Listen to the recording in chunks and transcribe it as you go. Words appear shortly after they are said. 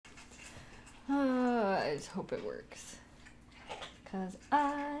I just hope it works. Because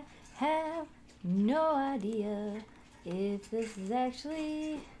I have no idea if this is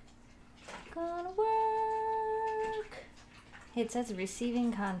actually gonna work. Hey, it says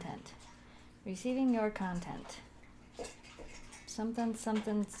receiving content. Receiving your content. Something,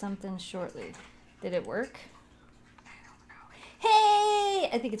 something, something shortly. Did it work? Hey!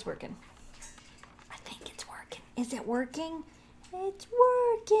 I think it's working. I think it's working. Is it working? It's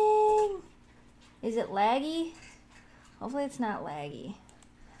working! Is it laggy? Hopefully it's not laggy.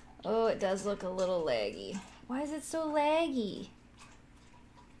 Oh, it does look a little laggy. Why is it so laggy?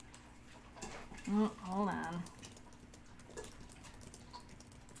 Hold on.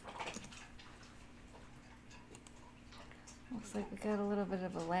 Looks like we got a little bit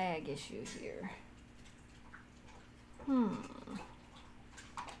of a lag issue here. What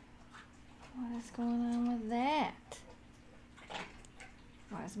is going on with that?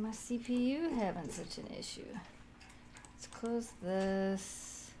 Why is my CPU having such an issue? Let's close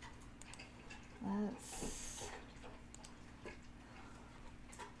this.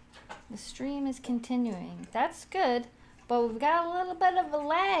 The stream is continuing. That's good, but we've got a little bit of a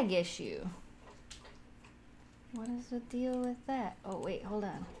lag issue. What is the deal with that? Oh, wait, hold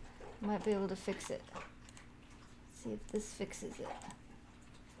on. I might be able to fix it. See if this fixes it.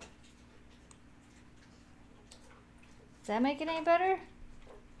 Does that make it any better?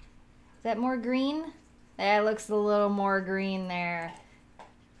 Is that more green? That looks a little more green there.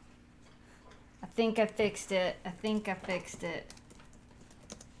 I think I fixed it. I think I fixed it.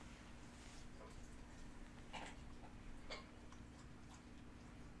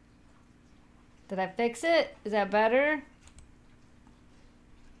 Did I fix it? Is that better?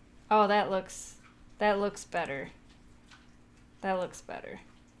 Oh, that looks better. That looks better.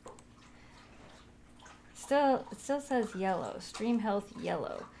 It still says yellow. Stream health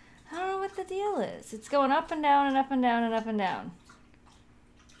yellow. I don't know what the deal is. It's going up and down and up and down and up and down.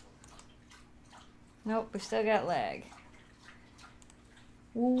 Nope, we still got lag.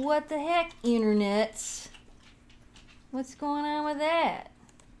 What the heck, internets? What's going on with that?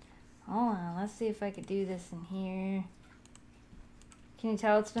 Hold on, let's see if I could do this in here. Can you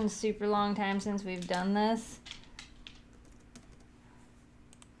tell it's been a super long time since we've done this?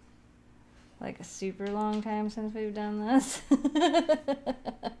 Like a super long time since we've done this.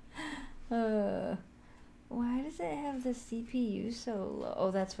 Why does it have the CPU so low?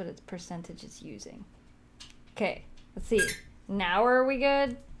 Oh, that's what its percentage is using. Okay, let's see. Now are we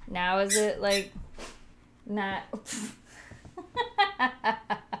good? Now is it like not...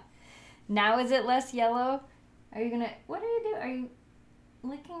 Now is it less yellow? Are you gonna... What are you doing? Are you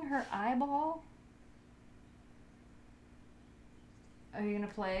licking her eyeball? Are you gonna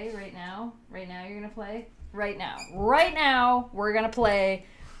play right now? Right now you're gonna play? Right now. Right now we're gonna play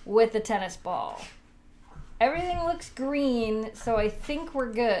with the tennis ball. Everything looks green, so I think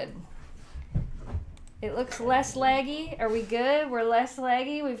we're good. It looks less laggy. Are we good? We're less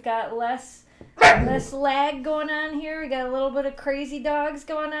laggy. We've got less lag going on here. We got a little bit of crazy dogs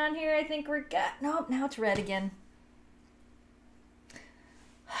going on here. I think we're good. Nope, now it's red again.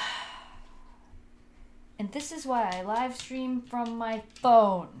 And this is why I live stream from my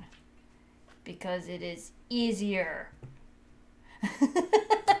phone. Because it is easier.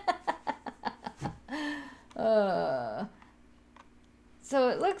 So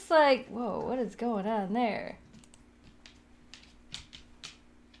it looks like, whoa, what is going on there?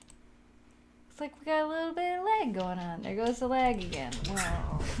 Looks like we got a little bit of lag going on. There goes the lag again.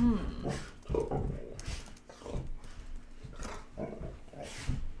 Whoa.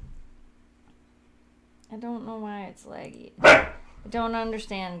 I don't know why it's laggy. I don't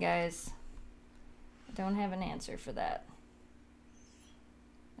understand, guys. I don't have an answer for that.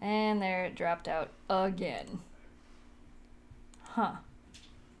 And there it dropped out again. Huh.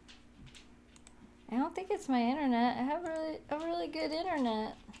 I don't think it's my internet. I have a really good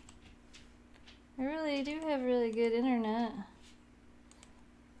internet. I really do have really good internet.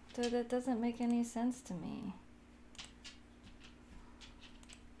 So that doesn't make any sense to me.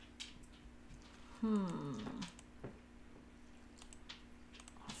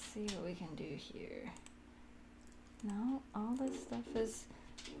 Let's see what we can do here. No, all this stuff is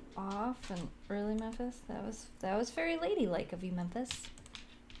off and early Memphis. That was very ladylike of you, Memphis.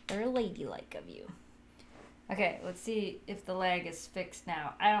 Very ladylike of you. Okay, let's see if the lag is fixed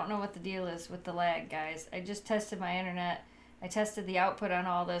now. I don't know what the deal is with the lag, guys. I just tested my internet. I tested the output on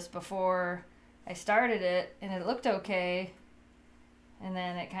all this before I started it, and it looked okay. And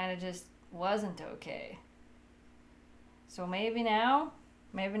then it kind of just wasn't okay. So maybe now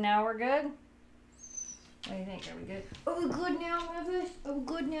we're good. What do you think? Are we good? Are we good now, Memphis? Are we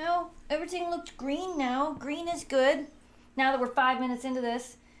good now? Everything looks green now. Green is good. Now that we're 5 minutes into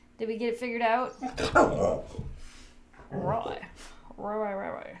this, did we get it figured out? Really?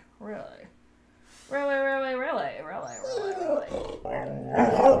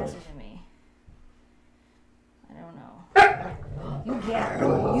 This is me. I don't know. You get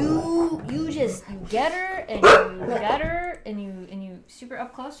her. You get her and you get her and you super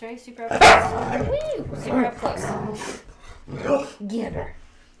up close, right? Super up close. Woo! Super up close. Get her.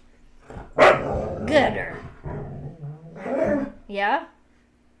 Get her. Yeah?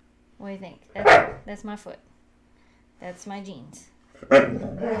 What do you think? That's my foot. That's my jeans.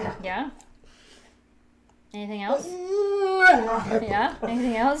 Yeah? Anything else? Yeah?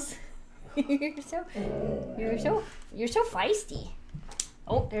 Anything else? You're so feisty.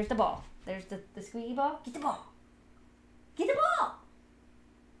 Oh, there's the ball. There's the squeaky ball. Get the ball. Get the ball.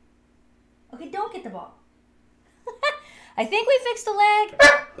 Okay, don't get the ball. I think we fixed the lag.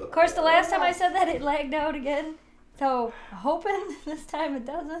 Of course, the last time I said that, it lagged out again. So, hoping this time it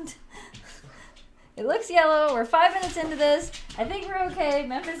doesn't. It looks yellow. We're 5 minutes into this. I think we're okay.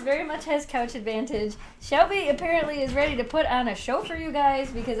 Memphis very much has couch advantage. Shelby apparently is ready to put on a show for you guys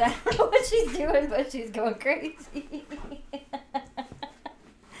because I don't know what she's doing, but she's going crazy.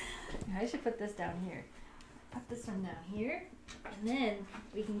 I should put this down here. Put this one down here, and then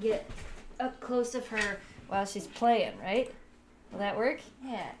we can get up close of her while she's playing, right? Will that work?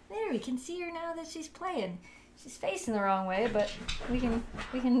 Yeah. There, we can see her now that she's playing. She's facing the wrong way, but we can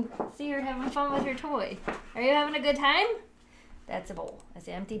see her having fun with her toy. Are you having a good time? That's a bowl. That's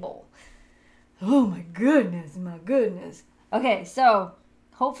an empty bowl. Oh my goodness, my goodness. Okay, so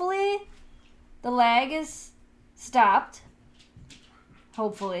hopefully the lag is stopped.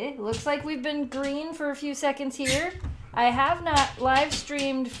 Hopefully. Looks like we've been green for a few seconds here. I have not live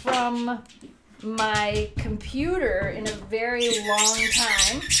streamed from my computer in a very long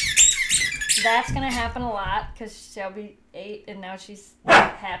time. That's going to happen a lot because Shelby ate and now she's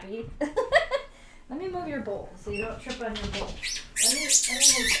happy. Let me move your bowl so you don't trip on your bowl. Let me move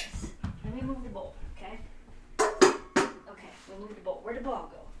this. Let me move the bowl, okay? Okay, we'll move the bowl. Where'd the ball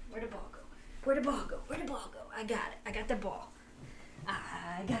go? Where'd the ball go? Where'd the ball go? Where'd the ball go? I got it. I got the ball.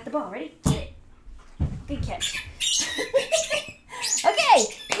 I got the ball. Ready? Get it. Good catch. Okay,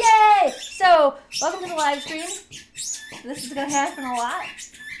 yay! So, welcome to the live stream. This is going to happen a lot.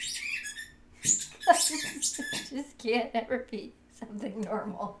 Just can't ever be something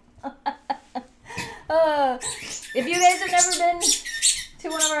normal. If you guys have never been to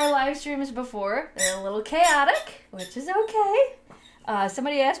one of our live streams before, they're a little chaotic, which is okay.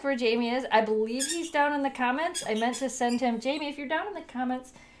 Somebody asked where Jamie is. I believe he's down in the comments. I meant to send him. Jamie, if you're down in the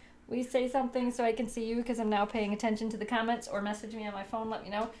comments, will you say something so I can see you because I'm now paying attention to the comments, or message me on my phone, let me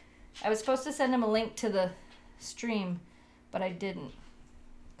know. I was supposed to send him a link to the stream, but I didn't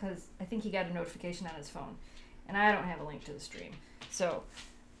because I think he got a notification on his phone, and I don't have a link to the stream. So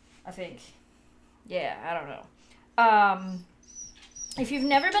I think, yeah, I don't know. If you've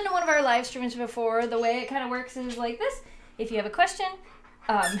never been to one of our live streams before, the way it kind of works is like this. If you have a question,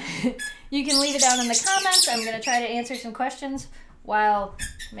 you can leave it down in the comments. I'm going to try to answer some questions while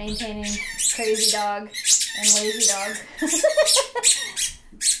maintaining crazy dog and lazy dog.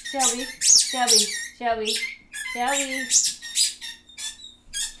 Shelby.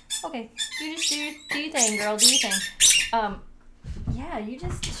 Okay, you just do your thing, girl. Do your thing. Yeah, you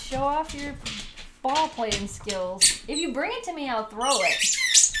just show off your ball playing skills. If you bring it to me, I'll throw it.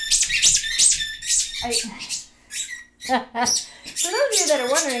 For those of you that are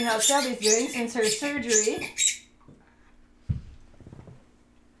wondering how Shelby's doing since her surgery,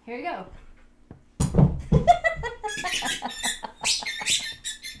 here you go.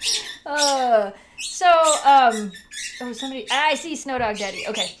 Oh, somebody, I see Snow Dog Daddy.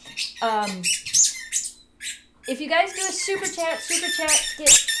 Okay. If you guys do a super chat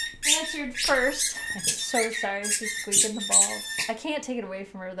get answered first. I'm so sorry, she's squeaking the ball. I can't take it away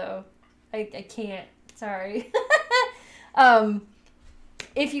from her though. I can't. Sorry.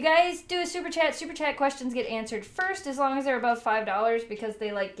 If you guys do a super chat questions get answered first as long as they're above $5 because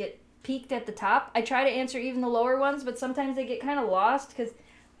they like get peaked at the top. I try to answer even the lower ones, but sometimes they get kind of lost because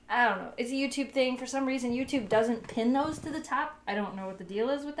I don't know. It's a YouTube thing. For some reason, YouTube doesn't pin those to the top. I don't know what the deal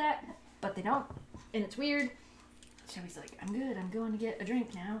is with that, but they don't, and it's weird. Shelby's like, I'm good. I'm going to get a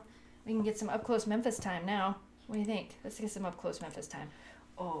drink now. We can get some up-close Memphis time now. What do you think? Let's get some up-close Memphis time.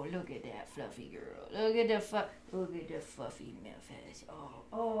 Oh, look at that fluffy girl. Look at the fluffy Memphis. Oh,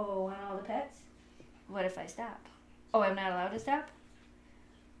 want all the pets? What if I stop? Oh, I'm not allowed to stop?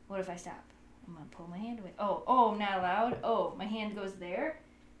 What if I stop? I'm going to pull my hand away. Oh, I'm not allowed? Oh, my hand goes there?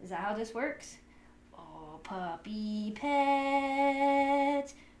 Is that how this works? Oh, puppy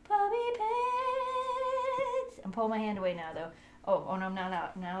pets. Puppy pets. I'm pulling my hand away now, though. Oh no, I'm not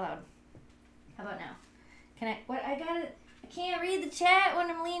allowed. I'm not allowed. How about now? Can I? What? I can't read the chat when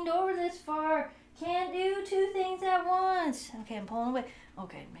I'm leaned over this far. Can't do two things at once. Okay, I'm pulling away.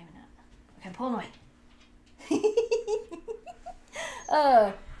 Okay, maybe not. Okay, I'm pulling away.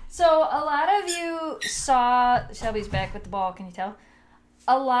 So a lot of you saw, Shelby's back with the ball, can you tell?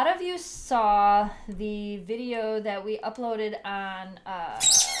 A lot of you saw the video that we uploaded on,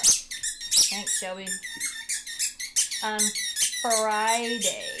 thanks Shelby, on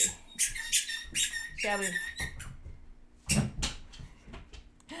Friday. Shelby.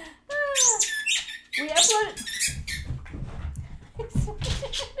 We uploaded,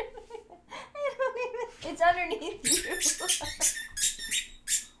 it's underneath you.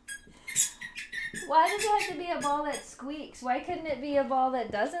 Why does it have to be a ball that squeaks? Why couldn't it be a ball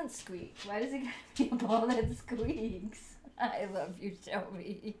that doesn't squeak? Why does it have to be a ball that squeaks? I love you,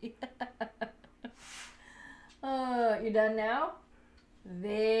 Shelby. Oh, you done now?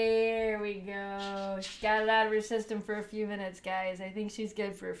 There we go. She got it out of her system for a few minutes, guys. I think she's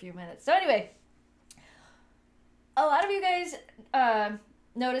good for a few minutes. So anyway, a lot of you guys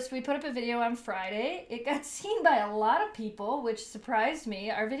noticed we put up a video on Friday. It got seen by a lot of people, which surprised me.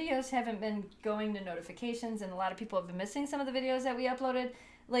 Our videos haven't been going to notifications, and a lot of people have been missing some of the videos that we uploaded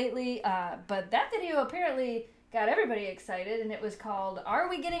lately. But that video apparently got everybody excited, and it was called, Are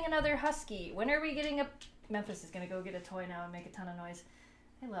We Getting Another Husky? When are we getting a... Memphis is going to go get a toy now and make a ton of noise.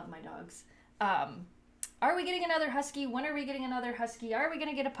 I love my dogs. Are we getting another husky? When are we getting another husky? Are we going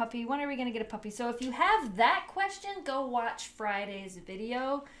to get a puppy? When are we going to get a puppy? So if you have that question, go watch Friday's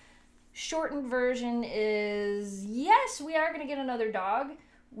video. Shortened version is, yes, we are going to get another dog.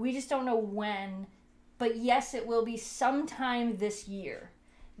 We just don't know when. But yes, it will be sometime this year.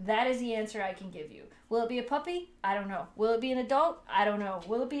 That is the answer I can give you. Will it be a puppy? I don't know. Will it be an adult? I don't know.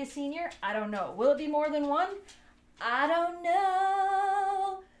 Will it be a senior? I don't know. Will it be more than one? I don't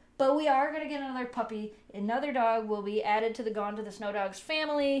know. But we are going to get another puppy. Another dog will be added to the GonetotheSnowDogs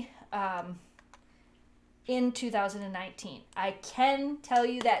family in 2019. I can tell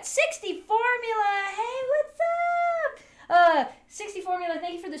you that. 60 Formula! Hey, what's up? 60 Formula,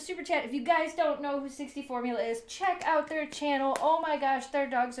 thank you for the super chat. If you guys don't know who 60 Formula is, check out their channel. Oh my gosh, their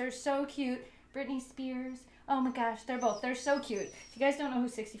dogs are so cute. Britney Spears. Oh my gosh, they're so cute. If you guys don't know who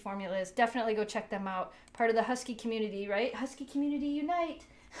 60 Formula is, definitely go check them out. Part of the Husky community, right? Husky community unite.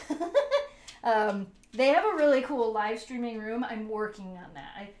 They have a really cool live streaming room. I'm working on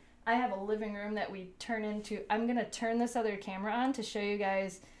that. I have a living room that we turn into. I'm going to turn this other camera on to show you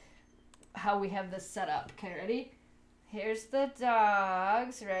guys how we have this set up. Okay, ready? Here's the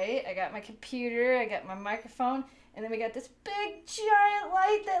dogs, right? I got my computer, I got my microphone, and then we got this big giant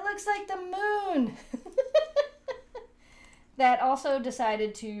light that looks like the moon. That also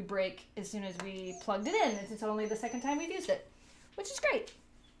decided to break as soon as we plugged it in. It's only the second time we've used it, which is great.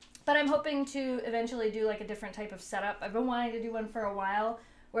 But I'm hoping to eventually do like a different type of setup. I've been wanting to do one for a while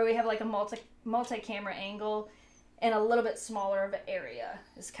where we have like a multi-camera angle and a little bit smaller of an area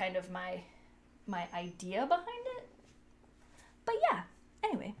is kind of my idea behind it. But yeah,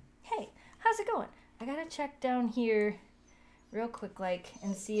 anyway, hey, how's it going? I gotta check down here real quick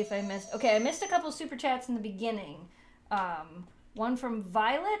and see if I missed. Okay, I missed a couple super chats in the beginning. One from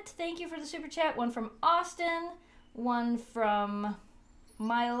Violet, thank you for the super chat. One from Austin, one from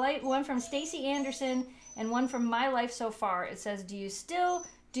one from Stacy Anderson, and one from My Life So Far. It says, do you still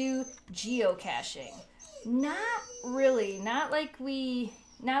do geocaching? Not really, not like we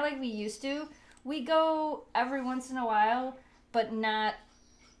used to. We go every once in a while, but not,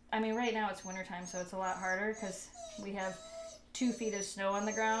 I mean, right now it's wintertime, so it's a lot harder because we have 2 feet of snow on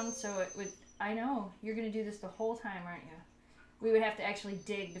the ground, so it would, I know, you're going to do this the whole time, aren't you? We would have to actually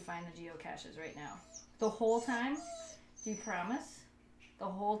dig to find the geocaches right now. The whole time? Do you promise? The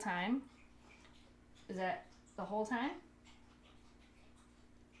whole time? Is that the whole time?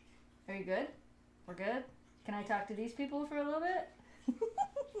 Are you good? We're good? Can I talk to these people for a little bit?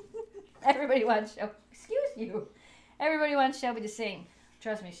 Everybody wants Shelby. Excuse you. Everybody wants Shelby to sing.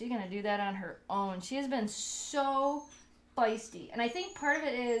 Trust me, she's going to do that on her own. She has been so feisty. And I think part of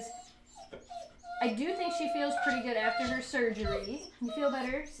it is, I do think she feels pretty good after her surgery. You feel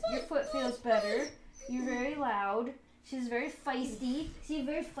better? Your foot feels better. You're very loud. She's very feisty. She's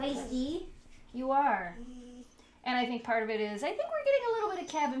very feisty. You are. And I think part of it is, I think we're getting a little bit of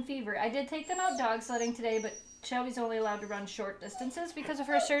cabin fever. I did take them out dog sledding today, but Shelby's only allowed to run short distances because of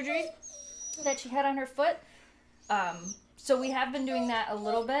her surgery that she had on her foot. So we have been doing that a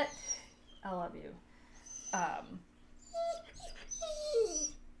little bit. I love you. I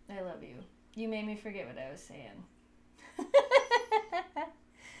love you. You made me forget what I was saying.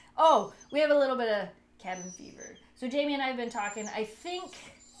 Oh, we have a little bit of cabin fever. So Jamie and I have been talking. I think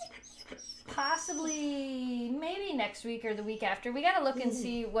possibly maybe next week or the week after. We got to look and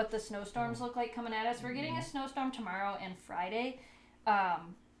see what the snowstorms look like coming at us. We're getting a snowstorm tomorrow and Friday.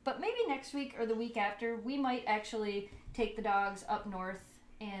 But maybe next week or the week after, we might actually take the dogs up north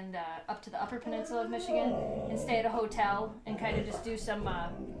and up to the Upper Peninsula of Michigan and stay at a hotel and kind of just do some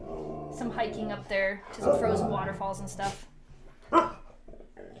hiking up there to some frozen waterfalls and stuff.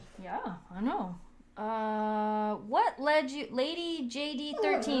 Yeah, I know. What led you, Lady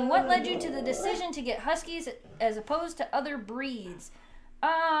JD13, what led you to the decision to get Huskies as opposed to other breeds?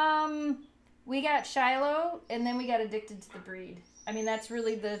 We got Shiloh, and then we got addicted to the breed. I mean, that's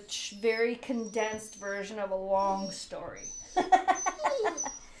really the very condensed version of a long story.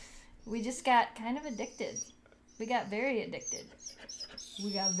 We just got kind of addicted. We got very addicted.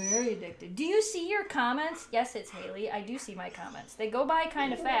 Do you see your comments? Yes, it's Haley. I do see my comments. They go by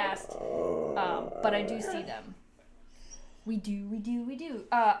kind of fast, but I do see them. We do.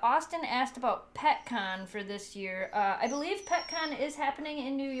 Austin asked about PetCon for this year. I believe PetCon is happening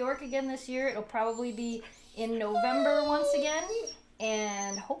in New York again this year. It'll probably be in November once again,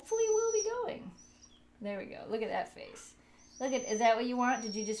 and hopefully we'll be going. There we go. Look at that face. Is that what you want?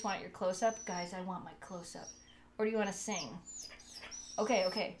 Did you just want your close-up? Guys, I want my close-up. Or do you want to sing?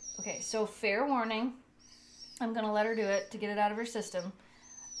 Okay. So fair warning. I'm going to let her do it to get it out of her system.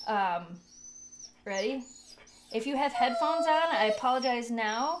 Ready? If you have headphones on, I apologize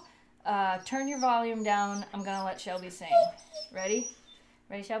now. Turn your volume down. I'm going to let Shelby sing. Ready?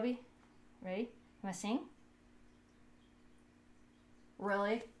 Ready, Shelby? Ready? You want to sing?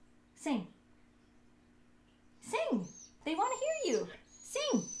 Really? Sing. Sing. They want to hear you.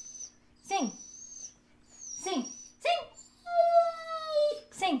 Sing. Sing. Sing. Sing.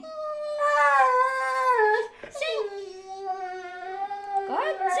 Sing. Sing. Go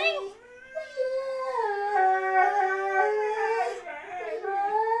ahead, sing.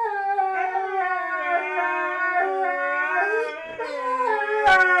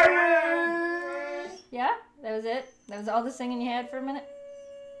 Yeah, that was it. That was all the singing you had for a minute.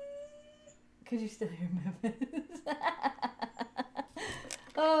 Could you still hear Memphis?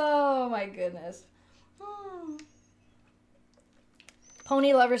 Oh my goodness.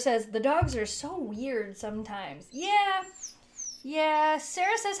 Pony Lover says, the dogs are so weird sometimes. Yeah.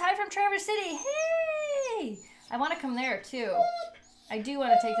 Sarah says, hi from Traverse City. Hey! I want to come there, too. I do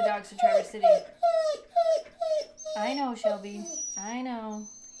want to take the dogs to Traverse City. I know, Shelby. I know.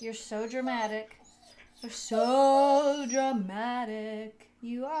 You're so dramatic. You're so dramatic.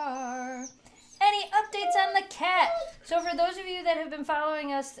 You are. Any updates on the cat? So for those of you that have been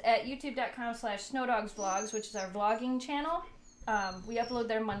following us at youtube.com/snowdogsvlogs, which is our vlogging channel, we upload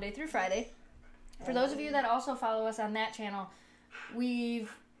there Monday through Friday. For those of you that also follow us on that channel,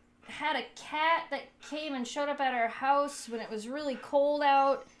 we've had a cat that came and showed up at our house when it was really cold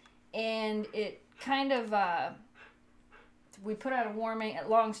out, and it kind of, we put out a warming,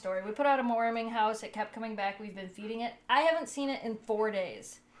 long story, we put out a warming house, it kept coming back, we've been feeding it. I haven't seen it in 4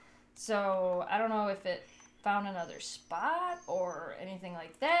 days. So, I don't know if it found another spot or anything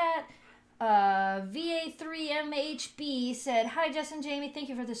like that. VA3MHB said, hi, Jess and Jamie. Thank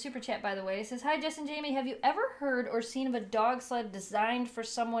you for the super chat, by the way. It says, hi, Jess and Jamie. Have you ever heard or seen of a dog sled designed for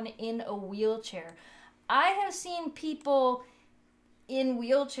someone in a wheelchair? I have seen people in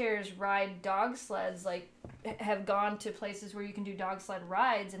wheelchairs ride dog sleds, like have gone to places where you can do dog sled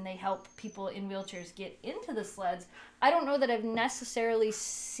rides and they help people in wheelchairs get into the sleds. I don't know that I've necessarily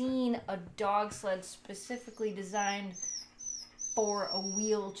seen a dog sled specifically designed for a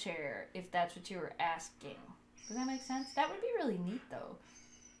wheelchair, if that's what you were asking. Does that make sense? That would be really neat, though.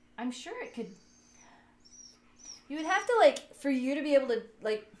 I'm sure it could... You would have to, like, for you to be able to,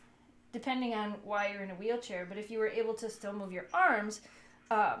 like, depending on why you're in a wheelchair, but if you were able to still move your arms,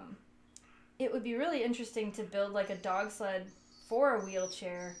 it would be really interesting to build, like, a dog sled for a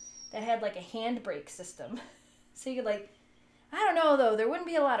wheelchair that had, like, a handbrake system. So you could, like, I don't know, though. There wouldn't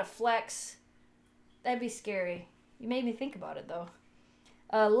be a lot of flex. That'd be scary. You made me think about it, though.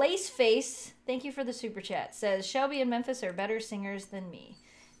 Laceface, thank you for the super chat, says, Shelby and Memphis are better singers than me.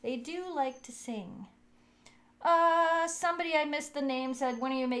 They do like to sing. Somebody I missed the name said,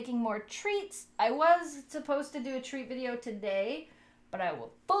 when are you making more treats? I was supposed to do a treat video today, but I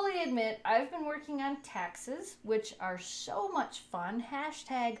will fully admit I've been working on taxes, which are so much fun.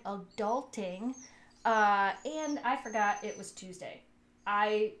 Hashtag adulting. And I forgot it was Tuesday.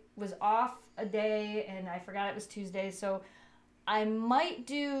 I was off a day and I forgot it was Tuesday, so I might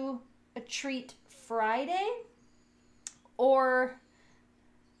do a treat Friday, or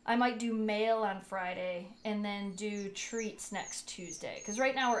I might do mail on Friday and then do treats next Tuesday. Because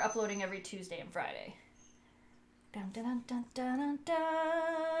right now we're uploading every Tuesday and Friday. Dun, dun, dun, dun, dun, dun,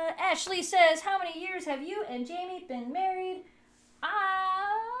 dun. Ashley says, how many years have you and Jamie been married?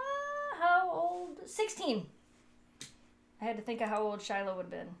 How old? 16. I had to think of how old Shiloh would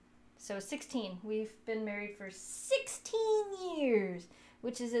have been. So 16. We've been married for 16 years,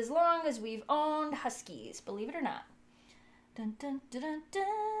 which is as long as we've owned Huskies, believe it or not. Dun, dun, dun, dun, dun, dun,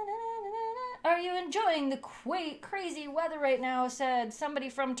 dun. Are you enjoying the crazy weather right now? Said somebody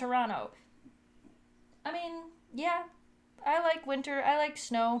from Toronto. I mean, yeah, I like winter. I like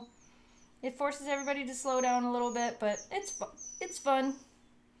snow. It forces everybody to slow down a little bit, but it's fun. It's fun.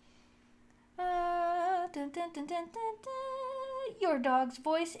 Dun, dun, dun, dun, dun, dun. Your dog's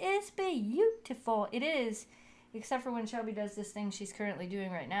voice is beautiful. It is, except for when Shelby does this thing she's currently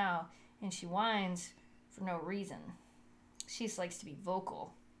doing right now, and she whines for no reason. She just likes to be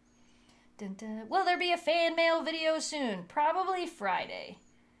vocal. Dun, dun. Will there be a fan mail video soon? Probably Friday.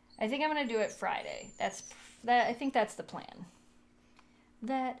 I think I'm gonna do it Friday. I think that's the plan.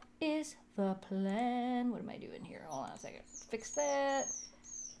 That is the plan. What am I doing here? Hold on a second. Fix that.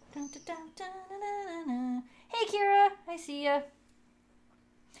 Dun, dun, dun, dun, dun, dun, dun. Hey Kira, I see ya.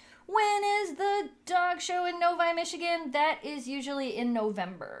 When is the dog show in Novi, Michigan? That is usually in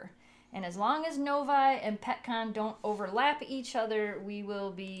November. And as long as Novi and PetCon don't overlap each other, we will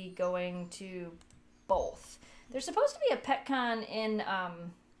be going to both. There's supposed to be a PetCon in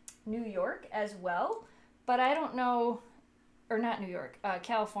New York as well, but I don't know, or not New York,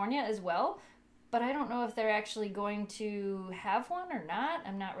 California as well, but I don't know if they're actually going to have one or not.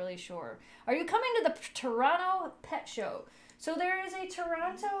 I'm not really sure. Are you coming to the Toronto Pet Show? So there is a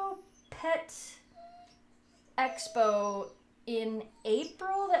Toronto Pet Expo in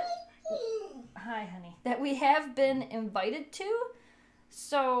April hi honey, that we have been invited to.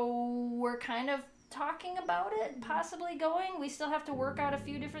 So we're kind of talking about it, possibly going. We still have to work out a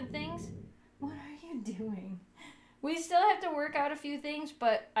few different things. What are you doing? We still have to work out a few things,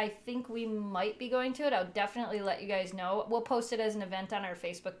 but I think we might be going to it. I'll definitely let you guys know. We'll post it as an event on our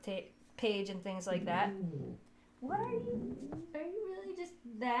Facebook page and things like that. What are you? Are you really just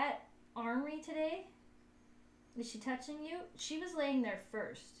that ornery today? Is she touching you? She was laying there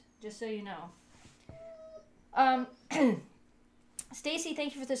first, just so you know. Stacy,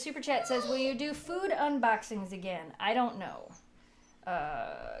 thank you for the super chat. Says, will you do food unboxings again? I don't know.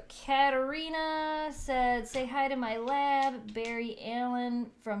 Katarina said, say hi to my lab, Barry Allen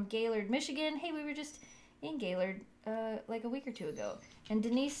from Gaylord, Michigan. Hey, we were just in Gaylord like a week or two ago. And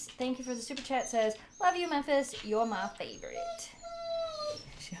Denise, thank you for the super chat, says, love you, Memphis. You're my favorite.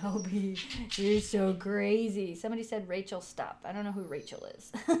 Shelby, you're so crazy. Somebody said Rachel, stop. I don't know who Rachel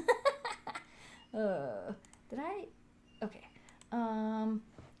is. Did I? Okay. Wow,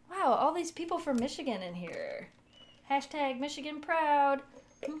 all these people from Michigan in here. Hashtag Michigan proud.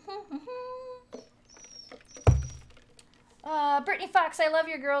 Brittany Fox, I love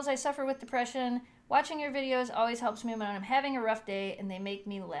your girls. I suffer with depression. Watching your videos always helps me when I'm having a rough day, and they make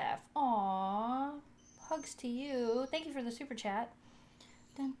me laugh. Aww. Hugs to you. Thank you for the super chat.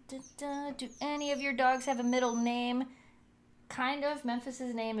 Dun, dun, dun. Do any of your dogs have a middle name? Kind of.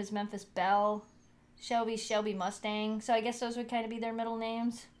 Memphis's name is Memphis Belle. Shelby's Shelby Mustang. So I guess those would kind of be their middle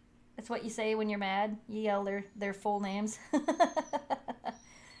names. That's what you say when you're mad. You yell their full names.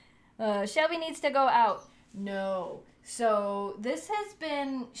 Shelby needs to go out. No. So this has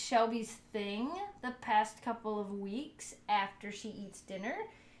been Shelby's thing the past couple of weeks after she eats dinner.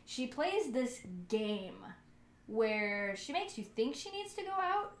 She plays this game where she makes you think she needs to go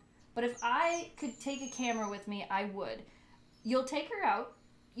out, but if I could take a camera with me, I would. You'll take her out,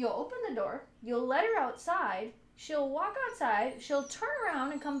 you'll open the door, you'll let her outside, she'll walk outside, she'll turn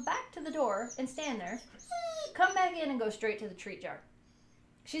around and come back to the door and stand there, come back in and go straight to the treat jar.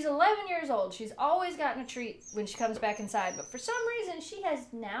 She's 11 years old. She's always gotten a treat when she comes back inside, but for some reason she has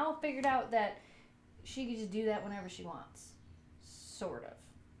now figured out that she can just do that whenever she wants. Sort of.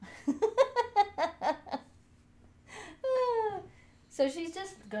 So she's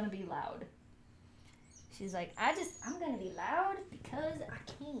just gonna be loud. She's like, I'm gonna be loud because I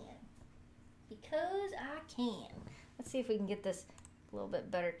can. Because I can. Let's see if we can get this a little bit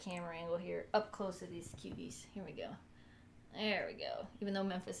better camera angle here, up close to these cuties. Here we go. There we go. Even though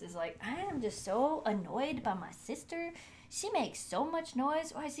Memphis is like, I am just so annoyed by my sister. She makes so much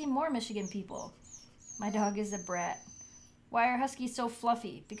noise. Oh, I see more Michigan people. My dog is a brat. Why are Huskies so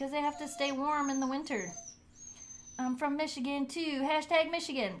fluffy? Because they have to stay warm in the winter. I'm from Michigan too. Hashtag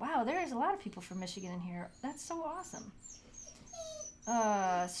Michigan. Wow, there's a lot of people from Michigan in here. That's so awesome.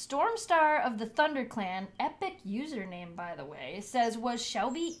 Stormstar of the Thunder Clan, epic username by the way, says, was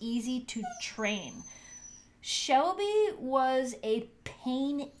Shelby easy to train? Shelby was a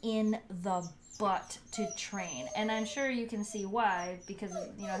pain in the butt to train, and I'm sure you can see why, because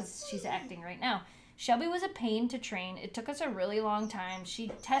you know she's acting right now. Shelby was a pain to train. It took us a really long time. She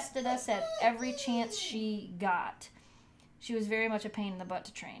tested us at every chance she got. She was very much a pain in the butt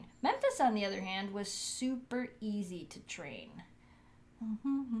to train. Memphis, on the other hand, was super easy to train.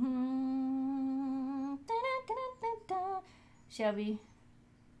 Shelby,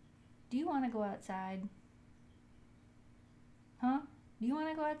 do you want to go outside? Huh? Do you want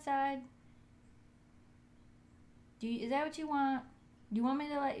to go outside? Is that what you want? Do you want me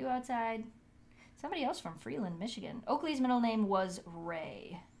to let you outside? Somebody else from Freeland, Michigan. Oakley's middle name was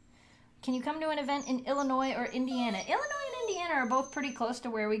Ray. Can you come to an event in Illinois or Indiana? Illinois and Indiana are both pretty close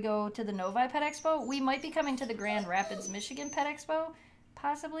to where we go to the Novi Pet Expo. We might be coming to the Grand Rapids, Michigan Pet Expo.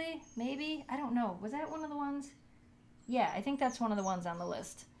 Possibly. Maybe. I don't know. Was that one of the ones? Yeah, I think that's one of the ones on the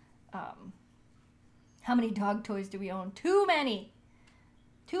list. How many dog toys do we own? Too many.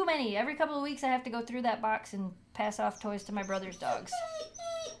 Too many. Every couple of weeks I have to go through that box and pass off toys to my brother's dogs.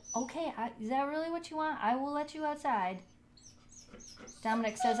 Okay, is that really what you want? I will let you outside.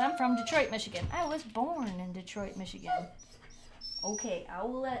 Dominic says, I'm from Detroit, Michigan. I was born in Detroit, Michigan. Okay,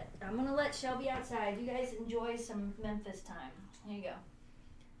 I'm gonna let Shelby outside. You guys enjoy some Memphis time. Here you go.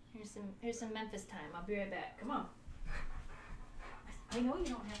 Here's some Memphis time. I'll be right back. Come on. I know you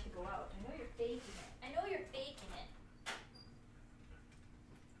don't have to go out. I know you're faking it. I know you're faking it.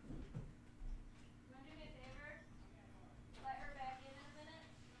 You want to do me a favor? Let her back in a minute.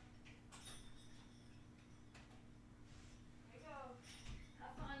 There you go.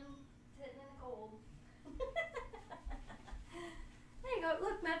 Have fun sitting in the cold. There you go.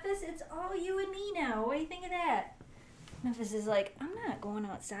 Look, Memphis, it's all you and me now. What do you think of that? Memphis is like, I'm not going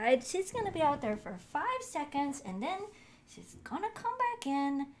outside. She's going to be out there for 5 seconds, and then she's going to come back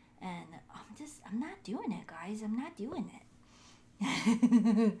in, and I'm not doing it, guys. I'm not doing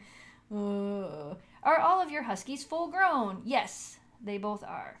it. Are all of your Huskies full grown? Yes, they both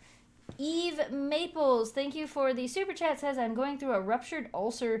are. Eve Maples, thank you for the super chat, says, I'm going through a ruptured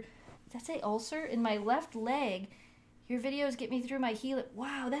ulcer. Did that say ulcer? In my left leg. Your videos get me through my healing.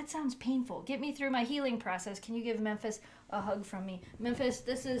 Wow, that sounds painful. Get me through my healing process. Can you give Memphis a hug from me? Memphis,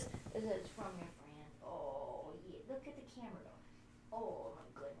 this is from your friend. Oh, yeah. Look at the camera. Oh, my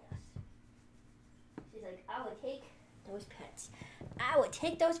goodness. She's like, I would take those pets. I would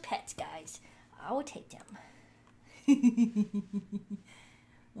take those pets, guys. I would take them.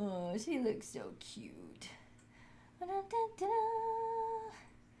 Oh, she looks so cute.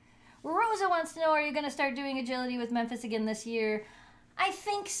 Rosa wants to know, are you going to start doing agility with Memphis again this year? I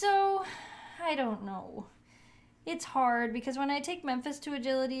think so. I don't know. It's hard because when I take Memphis to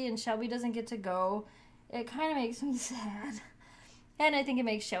agility and Shelby doesn't get to go, it kind of makes me sad. And I think it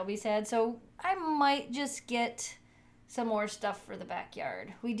makes Shelby sad. So I might just get some more stuff for the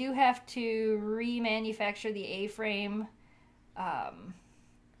backyard. We do have to remanufacture the A-frame. But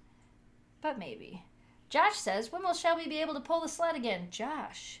maybe. Josh says, when will Shelby be able to pull the sled again?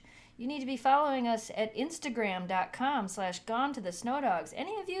 Josh, you need to be following us at Instagram.com/GonetotheSnowDogs.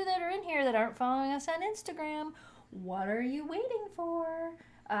 Any of you that are in here that aren't following us on Instagram, what are you waiting for?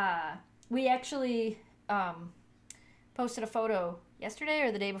 We actually posted a photo yesterday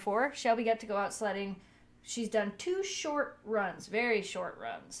or the day before. Shelby got to go out sledding. She's done 2 short runs, very short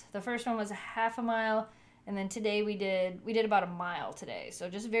runs. The first one was a half a mile, and then today we did about a mile today. So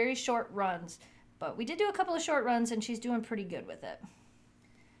just very short runs. But we did do a couple of short runs, and she's doing pretty good with it.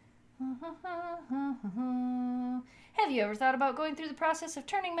 Have you ever thought about going through the process of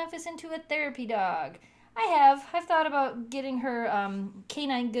turning Memphis into a therapy dog? I have. I've thought about getting her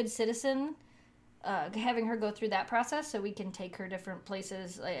Canine Good Citizen, having her go through that process so we can take her different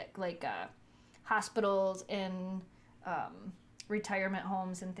places like hospitals and retirement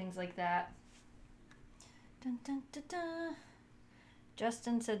homes and things like that. Dun, dun, dun, dun.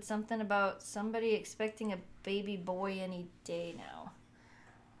 Justin said something about somebody expecting a baby boy any day now.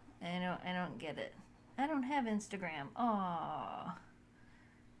 I don't get it. I don't have Instagram. Aww.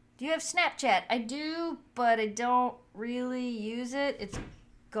 Do you have Snapchat? I do, but I don't really use it. It's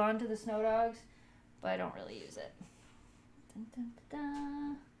GonetotheSnowDogs, but I don't really use it. Dun, dun, dun,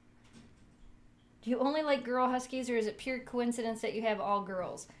 dun. Do you only like girl Huskies, or is it pure coincidence that you have all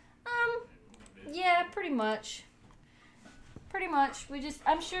girls? Yeah, pretty much. Pretty much.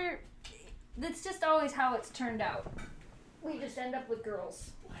 I'm sure that's just always how it's turned out. We just end up with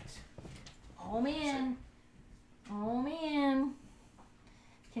girls. What? Oh, man. Oh, man.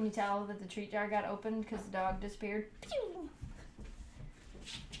 Can you tell that the treat jar got opened because the dog disappeared? Pew!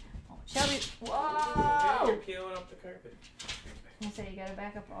 Shelby. Yeah, Whoa! you're peeling up the carpet. I say you gotta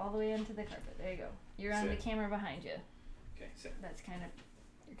back up all the way into the carpet. There you go. You're on the camera behind you. Okay, sit. That's kind of,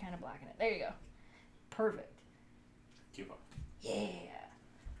 you're kind of blocking it. There you go. Perfect. Keep up. Yeah.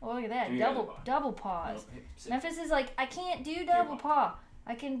 Oh, look at that. Give me Double paws. No, sit. Memphis is like, I can't do double paw.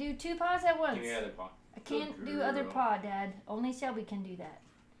 I can do 2 paws at once. Give me the other paw. I can't do other paw, Dad. Only Shelby can do that.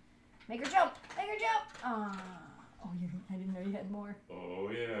 Make her jump. Make her jump. Oh, I didn't know you had more. Oh,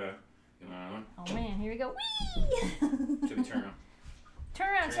 yeah. Come on. Oh, man. Here we go. Whee! Should we turn around? Turn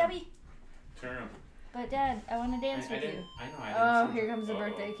around, Shelby. Turn around. But, Dad, I want to dance with you. I know. Oh, here comes the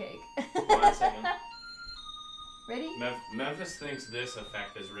birthday cake. Hold on a second. Ready? Memphis thinks this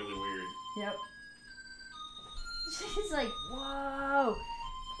effect is really weird. Yep. She's like, whoa.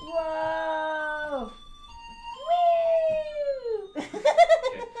 Whoa. Woo!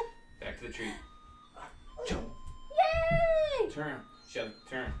 Okay, back to the tree. Jump. Yay! Turn around. Shelby,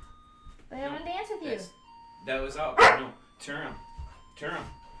 turn. But I want to dance with you. That was up. No, turn around. Turn around.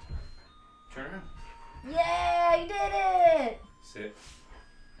 Turn around. Yeah, you did it! Sit.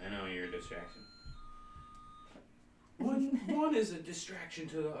 I know you're a distraction. One is a distraction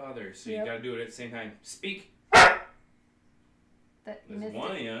to the other, so you gotta do it at the same time. Speak. There's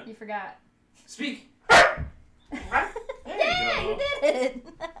one of you. You forgot. Speak. Yeah, you did it!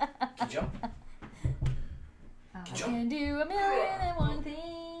 Can jump. I can do 1,000,001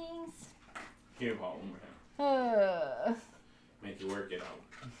 things. Here, Paul, one more time. Make you work it out.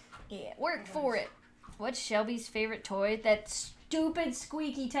 Yeah, work for it. What's Shelby's favorite toy? That stupid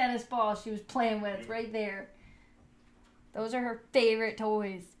squeaky tennis ball she was playing with right there. Those are her favorite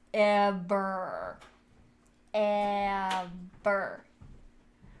toys ever. Ever.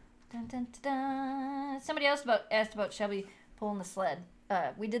 Dun, dun, dun, dun. Somebody else asked about Shelby pulling the sled.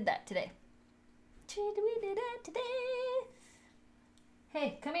 We did that today. We did it today.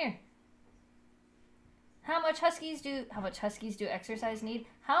 Hey, come here. How much Huskies do exercise need?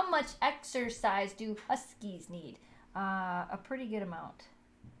 How much exercise do Huskies need? A pretty good amount.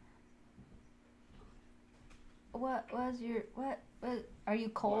 What are you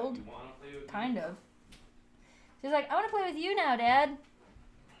cold? You wanna play with Kind me? of. She's like, I want to play with you now, Dad.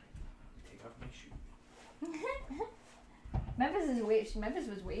 Take off my shoe. Memphis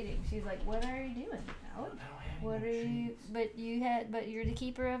was waiting. She's like, what are you doing? Out? What are you? But you're the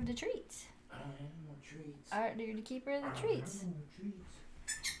keeper of the treats. I don't have no treats. You're the keeper of the treats.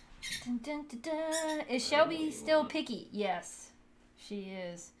 Dun, dun, dun, dun. Is Shelby still picky? Yes, she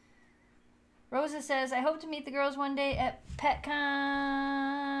is. Rosa says, I hope to meet the girls one day at PetCon.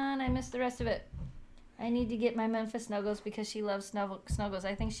 I missed the rest of it. I need to get my Memphis Snuggles because she loves Snuggles.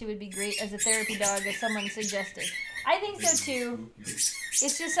 I think she would be great as a therapy dog, as someone suggested. I think so too.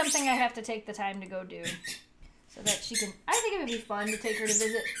 It's just something I have to take the time to go do. So that she can... I think it would be fun to take her to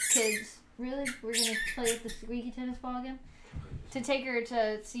visit kids. Really? We're going to play with the squeaky tennis ball again? To take her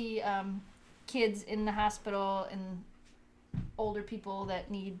to see kids in the hospital and older people that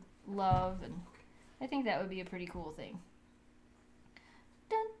need love. And I think that would be a pretty cool thing.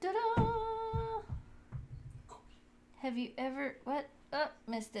 Dun, dun, dun. Have you ever... What? Oh,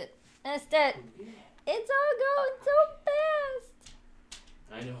 missed it. Missed it. It's all going so fast.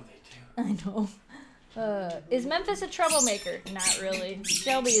 I know they do. I know. Is Memphis a troublemaker? Not really.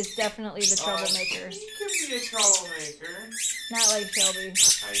 Shelby is definitely the troublemaker. You can be a troublemaker. Not like Shelby.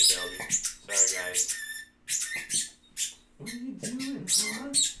 Hi, Shelby. Sorry, guys. What are you doing,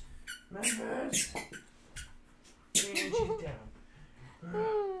 huh? Memphis? Sit down.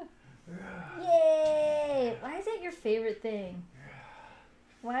 Yay! Why is that your favorite thing?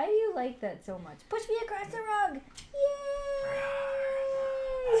 Why do you like that so much? Push me across the rug! Yay!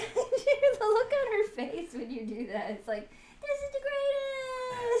 The look on her face when you do that, it's like, this is the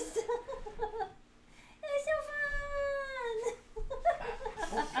greatest! It's so fun!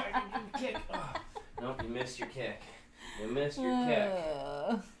 Oh, I can do a kick. Oh. Nope, you missed your kick. You missed your kick.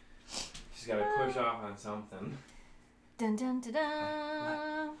 She's got to push off on something. Dun dun dun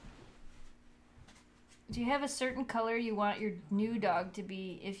dun! Do you have a certain color you want your new dog to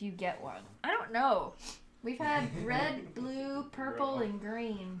be if you get one? I don't know. We've had red, blue, purple, and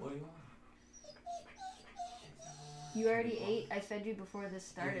green. What do you want? You already ate? I fed you before this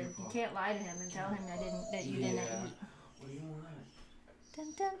started. You can't lie to him and tell him that you didn't eat. What do you want?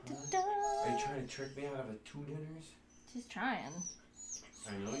 Dun, dun, dun, dun. Are you trying to trick me out of 2 dinners? Just trying.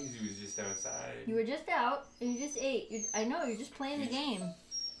 I know you was just outside. You were just out and you just ate. I know, you're just playing the game.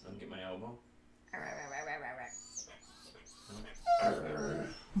 I'll get my elbow.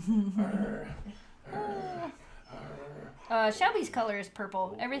 Shelby's color is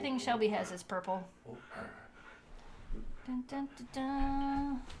purple. Everything Shelby has is purple. Dun, dun, dun,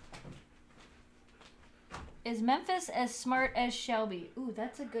 dun. Is Memphis as smart as Shelby? Ooh,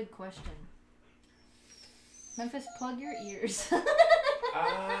 that's a good question. Memphis, plug your ears.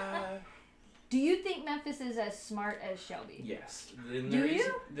 Do you think Memphis is as smart as Shelby? Yes. Do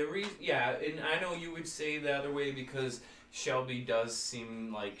you? The reason, yeah, and I know you would say the other way because Shelby does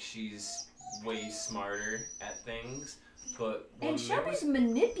seem like she's way smarter at things, but and Shelby's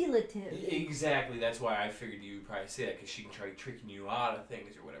manipulative. Exactly. That's why I figured you would probably say that because she can try tricking you out of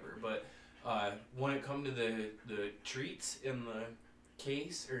things or whatever. But when it comes to the treats in the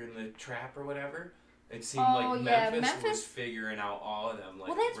case or in the trap or whatever, it seemed like Memphis was figuring out all of them. Like,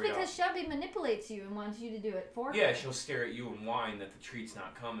 well, that's because Shelby manipulates you and wants you to do it for her. Yeah, she'll stare at you and whine that the treat's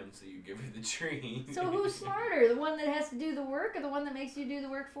not coming, so you give her the treat. So who's smarter, the one that has to do the work or the one that makes you do the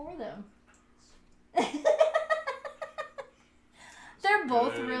work for them? They're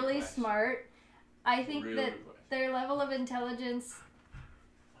both really smart. I think that their level of intelligence...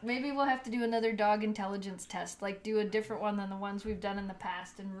 Maybe we'll have to do another dog intelligence test, like do a different one than the ones we've done in the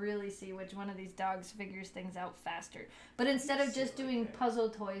past and really see which one of these dogs figures things out faster. But instead of just doing puzzle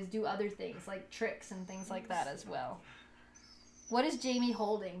toys, do other things like tricks and things like that as well. What is Jamie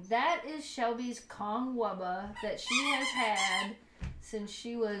holding? That is Shelby's Kong Wubba that she has had since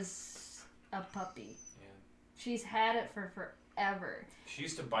she was a puppy. Yeah. She's had it for forever. She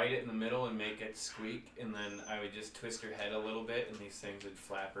used to bite it in the middle and make it squeak, and then I would just twist her head a little bit, and these things would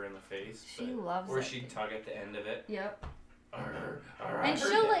flap her in the face. She loves it. Or she'd tug at the end of it. Yep. And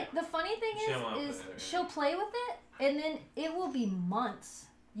she'll, like, the funny thing is she'll play with it, and then it will be months.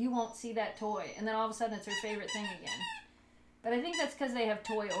 You won't see that toy, and then all of a sudden it's her favorite thing again. But I think that's because they have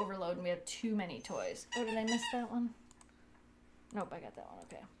toy overload, and we have too many toys. Oh, did I miss that one? Nope, I got that one.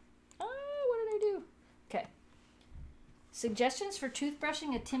 Okay. Oh, what did I do? Okay. Suggestions for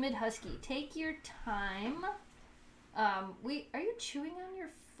toothbrushing a timid husky. Take your time. Are you chewing on your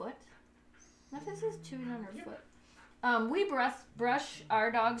foot? Memphis is chewing on her foot. We brush our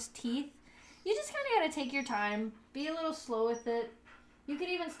dog's teeth. You just kind of got to take your time. Be a little slow with it. You could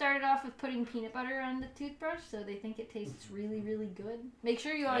even start it off with putting peanut butter on the toothbrush so they think it tastes really, really good. Make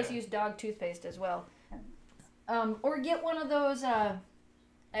sure you always use dog toothpaste as well. Or get one of those,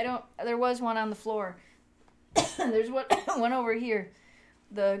 there was one on the floor. There's one over here.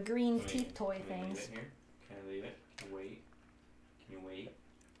 The green teeth toy things. Can I leave it? Can you wait? Can you wait?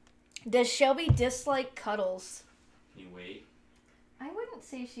 Does Shelby dislike cuddles? Can you wait? I wouldn't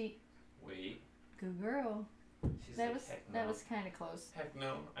say she... Wait. Good girl. That was kind of close. Heck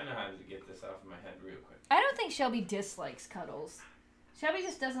no. I know how to get this off of my head real quick. I don't think Shelby dislikes cuddles. Shelby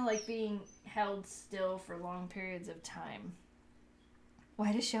just doesn't like being held still for long periods of time.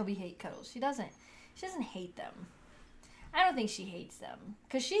 Why does Shelby hate cuddles? She doesn't hate them. I don't think she hates them.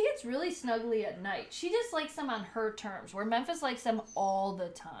 Because she gets really snuggly at night. She just likes them on her terms. Where Memphis likes them all the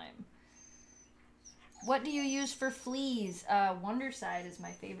time. What do you use for fleas? Wonderside is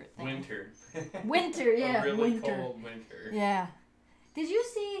my favorite thing. Winter, yeah. A really cold winter. Yeah. Did you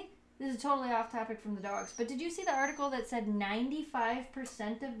see... This is totally off topic from the dogs. But did you see the article that said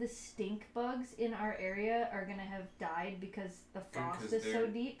 95% of the stink bugs in our area are going to have died because the frost is so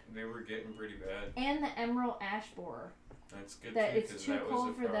deep? They were getting pretty bad. And the emerald ash borer. That's good that too, it's too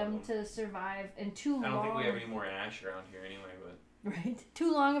cold for them to survive and too long. I don't think we have any more ash around here anyway, but... Right.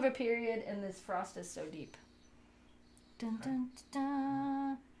 Too long of a period and this frost is so deep. Dun, dun, dun,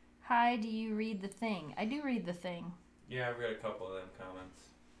 dun. Hi, do you read the thing? I do read the thing. Yeah, I've read a couple of them comments.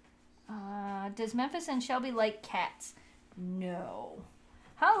 Does Memphis and Shelby like cats? No.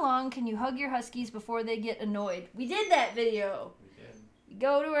 How long can you hug your huskies before they get annoyed? We did that video. We did.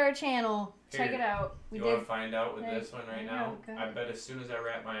 Go to our channel. Check it out. You want to find out with this one right now? I bet as soon as I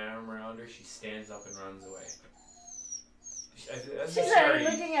wrap my arm around her, she stands up and runs away. She's already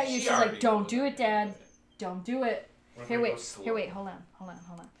looking at you. She's like, don't do it, Dad. Don't do it. Here, wait. Hold on. What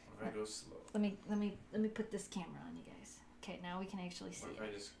if I go slow? Let me put this camera on you guys. Okay, now we can actually see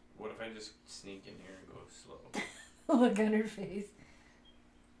it. What if I just sneak in here and go slow? Look on her face.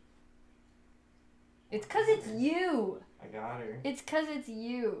 It's because it's you. I got her. It's because it's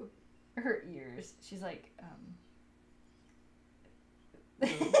you. Her ears. She's like,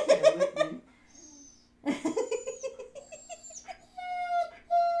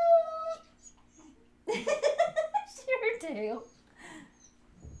 Her tail.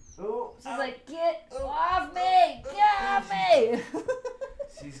 Oh, she's like, get off me! Get off me!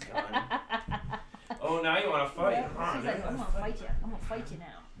 She's gone. Oh, now you want to fight? Yeah. She's like, I'm gonna fight you. I'm gonna fight you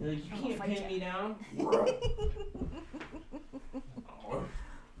now. You can't pin me down.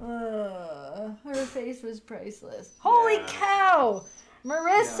 Her face was priceless. Holy cow!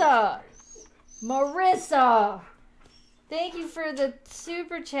 Marissa! Thank you for the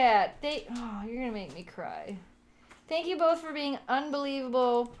super chat. Oh, you're gonna make me cry. Thank you both for being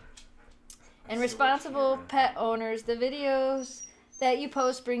unbelievable and responsible pet owners. The videos that you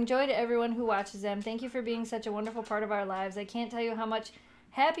post bring joy to everyone who watches them. Thank you for being such a wonderful part of our lives. I can't tell you how much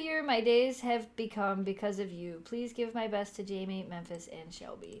happier my days have become because of you. Please give my best to Jamie, Memphis, and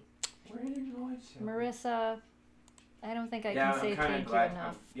Shelby. Where are you going, Shelby? Marissa, I don't think I can say thank you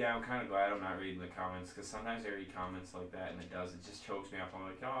enough. I'm kind of glad I'm not reading the comments, because sometimes I read comments like that and it just chokes me up. I'm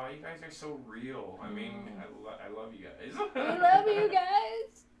like, oh, you guys are so real. I mean, I love you guys. We love you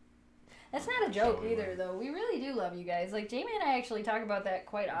guys. That's not a joke either, though. We really do love you guys. Like, Jamie and I actually talk about that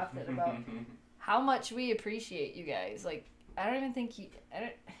quite often, about how much we appreciate you guys. Like, I don't even think and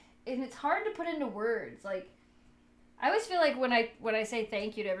it's hard to put into words. Like, I always feel like when I say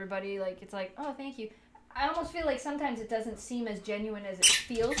thank you to everybody, like, it's like, oh, thank you. I almost feel like sometimes it doesn't seem as genuine as it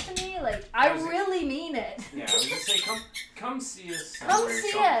feels to me. Like, I really mean it. Yeah, I was going to say, come see us Come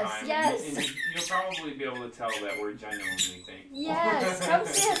see sometime. us, yes. And you'll probably be able to tell that we're genuinely thankful. Yes, come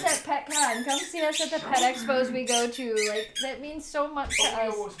see us at PetCon. Come see us at the pet expos we go to. Like, that means so much to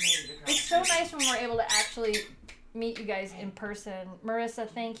us. It's so nice when we're able to actually meet you guys in person. Marissa,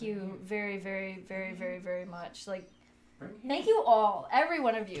 thank you very, very, very, very, very much. Like, thank you all, every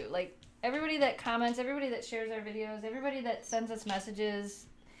one of you. Like, everybody that comments, everybody that shares our videos, everybody that sends us messages,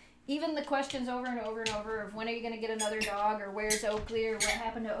 even the questions over and over and over of when are you going to get another dog, or where's Oakley, or what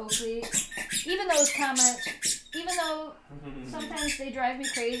happened to Oakley. Even those comments, even though sometimes they drive me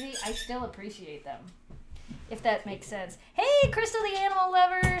crazy, I still appreciate them, if that makes sense. Hey, Crystal the Animal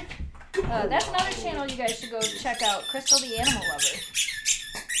Lover. That's another channel you guys should go check out, Crystal the Animal Lover.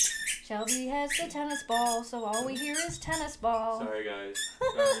 Shelby has the tennis ball, so all we hear is tennis ball. Sorry, guys.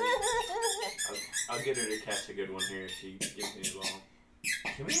 I'll get her to catch a good one here if she gives me the ball.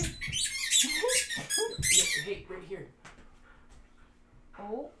 Come here. Hey, right here.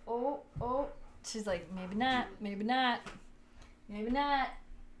 Oh. She's like, maybe not, maybe not, maybe not.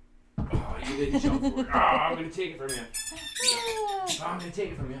 Oh, you didn't jump for it. Oh, I'm going to take it from you. I'm going to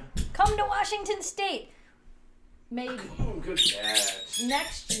take it from you. Come to Washington State. Maybe. Oh, good catch.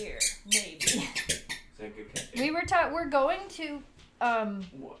 Next year, maybe. Is that good catch? We're going to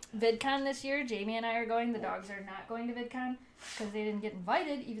VidCon this year. Jamie and I are going. The dogs are not going to VidCon because they didn't get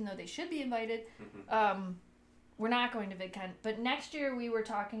invited, even though they should be invited. We're not going to VidCon. But next year we were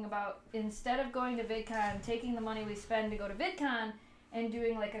talking about, instead of going to VidCon, taking the money we spend to go to VidCon and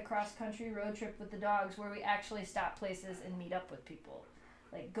doing like a cross-country road trip with the dogs where we actually stop places and meet up with people.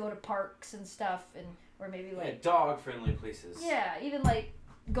 Like go to parks and stuff, and or maybe like dog-friendly places. Yeah, even like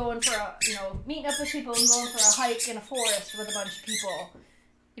going for meeting up with people and going for a hike in a forest with a bunch of people.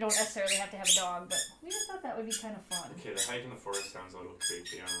 You don't necessarily have to have a dog, but we just thought that would be kind of fun. Okay, the hike in the forest sounds a little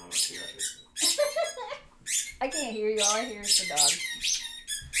creepy. I don't know what you guys. I can't hear you. All I hear is the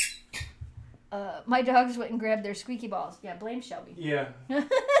dog. My dogs went and grabbed their squeaky balls. Yeah, blame Shelby. Yeah.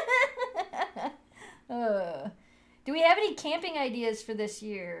 Do we have any camping ideas for this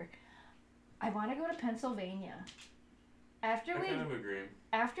year? I want to go to Pennsylvania. I kind of agree.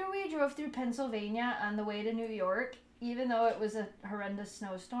 After we drove through Pennsylvania on the way to New York, even though it was a horrendous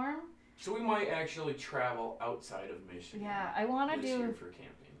snowstorm. So we might actually travel outside of Michigan. Yeah, I want to do for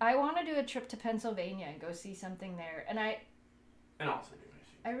camping. I want to do a trip to Pennsylvania and go see something there, and also do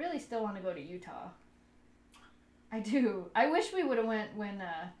Michigan. I really still want to go to Utah. I do. I wish we would have went when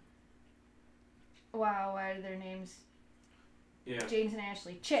wow, what are their names? Yeah. James and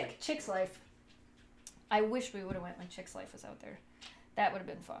Ashley. Chick's Life. I wish we would have went when Chick's Life was out there. That would have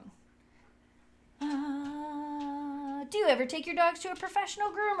been fun. Do you ever take your dogs to a professional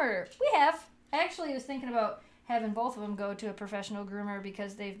groomer? We have. I actually was thinking about having both of them go to a professional groomer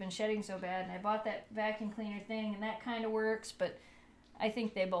because they've been shedding so bad, and I bought that vacuum cleaner thing, and that kind of works, but I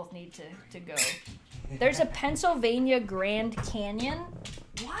think they both need to go. There's a Pennsylvania Grand Canyon.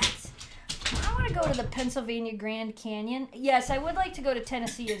 What? I want to go to the Pennsylvania Grand Canyon. Yes, I would like to go to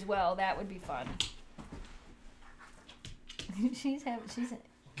Tennessee as well. That would be fun. She is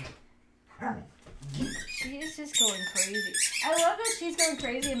just going crazy. I love that she's going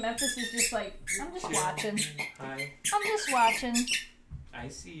crazy and Memphis is just like, I'm just watching. Hi. I'm just watching. I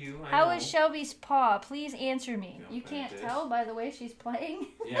see you. How is Shelby's paw? Please answer me. No, You can't this. tell by the way she's playing.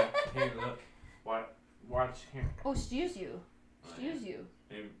 Yeah. Hey, look. Watch here. Oh, excuse you. Excuse you.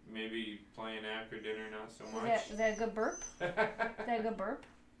 Maybe playing after dinner, not so much. Is that a good burp? Is that a good burp?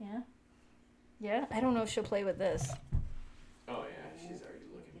 Yeah. Yeah? I don't know if she'll play with this. Oh yeah, she's already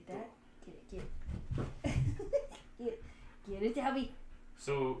looking. Get that? Get it. Get it, Tabby.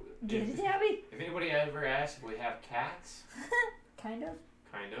 So, Get it, Tabby. if anybody ever asks if we have cats, Kind of.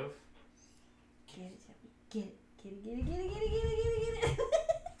 kind of. Get it, Tabby. Get it. Get it, get it, get it, get it, get it, get it, get it.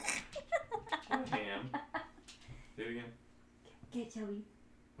 Oh, ham. Do it again. Get it, Shelby.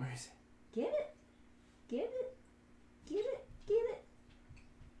 Where is it? Get it. Get it. Get it. Get it.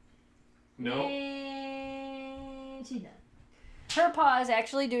 No. And she's done. Her paw is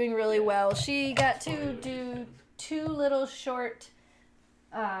actually doing really well. She got to do 2 little short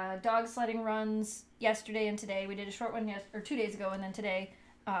dog sledding runs yesterday and today. We did a short one 2 days ago, and then today.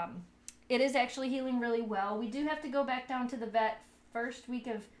 It is actually healing really well. We do have to go back down to the vet first week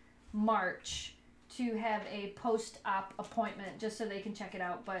of March to have a post-op appointment just so they can check it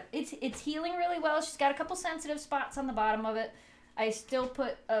out. But it's healing really well. She's got a couple sensitive spots on the bottom of it. I still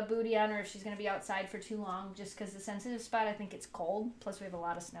put a bootie on her if she's going to be outside for too long, just because the sensitive spot, I think it's cold. Plus, we have a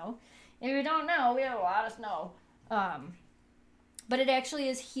lot of snow. If you don't know, we have a lot of snow. But it actually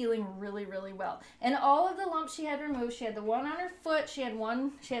is healing really, really well. And all of the lumps she had removed, she had the one on her foot, she had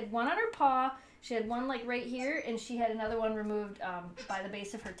one on her paw, she had one like right here, and she had another one removed by the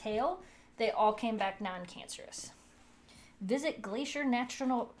base of her tail. They all came back non-cancerous. Visit Glacier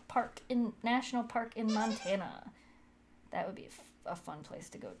National Park in Montana. That would be a fun place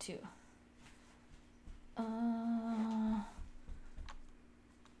to go too.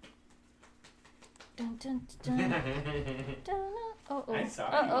 Dun, dun, dun, dun, I saw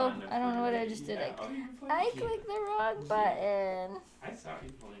you Uh-oh. on the I don't know what I front. just did. Yeah. I clicked the wrong button. I saw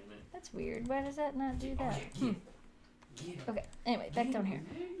you playing it. That's weird. Why does that not do that? Get it. Okay, anyway, back down here.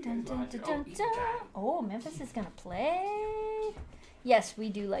 Dun, dun, dun, dun, you dun. got it. Oh, Memphis is going to play. Yes, we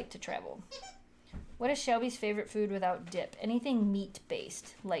do like to travel. What is Shelby's favorite food without dip? Anything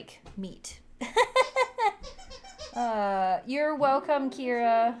meat-based, like meat. You're welcome,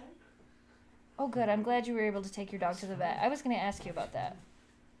 Kira. Oh, good. I'm glad you were able to take your dog to the vet. I was going to ask you about that.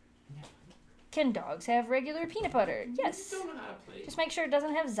 Can dogs have regular peanut butter? Yes. Don't know how to play. Just make sure it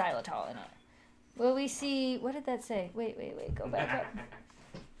doesn't have xylitol in it. Will we see... What did that say? Wait. Go back up.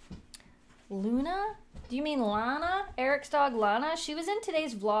 Luna? Do you mean Lana? Eric's dog Lana? She was in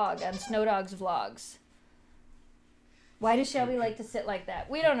today's vlog on SnowDogs Vlogs. Why does Shelby like to sit like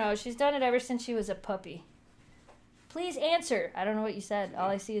that? We don't know. She's done it ever since she was a puppy. Please answer. I don't know what you said. All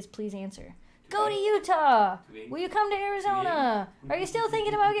I see is please answer. Go to Utah. Will you come to Arizona? Are you still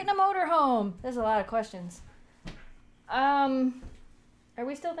thinking about getting a motorhome? There's a lot of questions. Are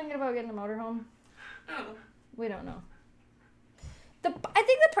we still thinking about getting a motorhome? I don't know. We don't know. I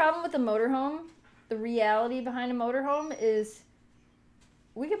think the problem with the motorhome, the reality behind a motorhome is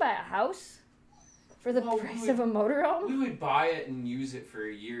we could buy a house for the price of a motorhome. We would buy it and use it for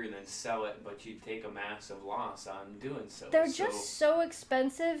a year and then sell it, but you'd take a massive loss on doing so. They're just so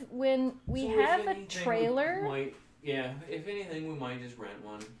expensive when we have a trailer. If anything, we might just rent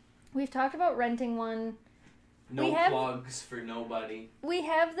one. We've talked about renting one. No plugs for nobody. We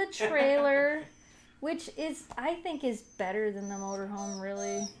have the trailer, which is, I think, is better than the motorhome,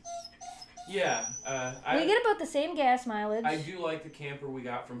 really. Yeah. We get about the same gas mileage. I do like the camper we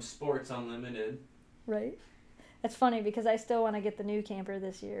got from Sports Unlimited. Right. That's funny because I still want to get the new camper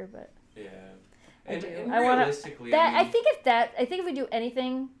this year, but yeah. And I realistically, I think if we do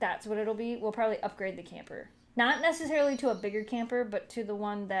anything, that's what it'll be. We'll probably upgrade the camper. Not necessarily to a bigger camper, but to the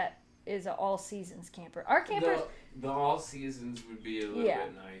one that is an all seasons camper. Our camper, the all seasons would be a little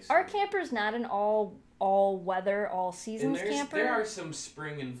bit nicer. Our camper's not an all weather, all seasons camper. There are some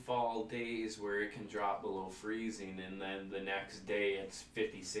spring and fall days where it can drop below freezing, and then the next day it's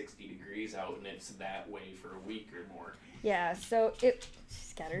 50, 60 degrees out, and it's that way for a week or more. Yeah, so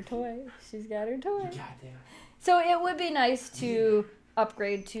she's got her toy. Goddamn. So it would be nice to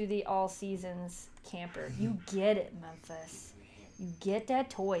upgrade to the all seasons camper. You get it, Memphis. You get that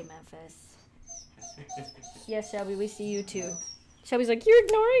toy, Memphis. Yes, Shelby, we see you too. Shelby's like, you're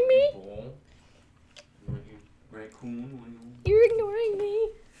ignoring me? Raccoon. You're ignoring me.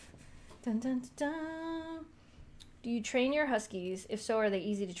 Dun, dun, dun, dun. Do you train your Huskies? If so, are they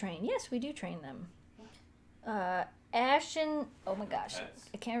easy to train? Yes, we do train them. Ashen... Oh my gosh.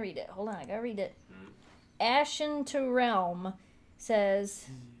 I can't read it. Hold on, I gotta read it. Ashen to Realm says,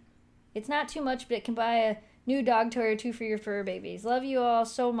 it's not too much, but it can buy a new dog toy or 2 for your fur babies. Love you all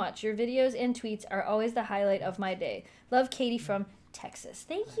so much. Your videos and tweets are always the highlight of my day. Love, Katie from Texas.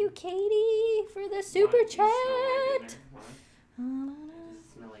 Thank you, Katie, for the super chat.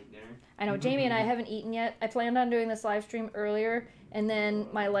 I know, Jamie and I haven't eaten yet. I planned on doing this live stream earlier, and then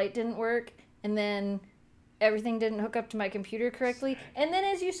my light didn't work, and then everything didn't hook up to my computer correctly. And then,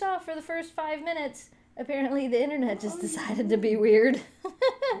 as you saw, for the first 5 minutes, apparently the internet just decided to be weird.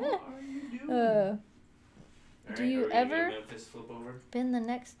 Do you ever been the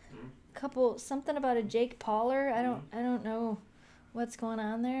next couple, something about a Jake Pauler? I don't know what's going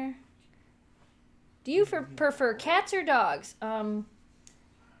on there. Do you prefer cats or dogs? Where's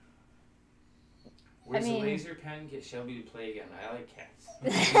I mean- the laser pen? Get Shelby to play again. I like cats.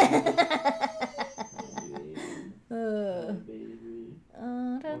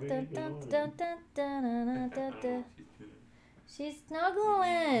 She's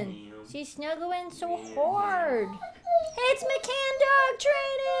snuggling. She's snuggling so hard. Hey, it's McCann Dog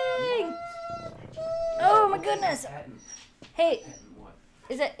Training. Oh my goodness. Hey,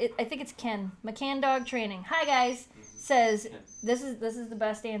 is it? I think it's Ken. McCann Dog Training. Hi guys. Says this is the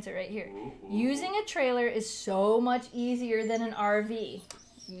best answer right here. Using a trailer is so much easier than an RV.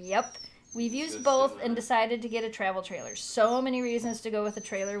 Yep. We've used both and decided to get a travel trailer. So many reasons to go with a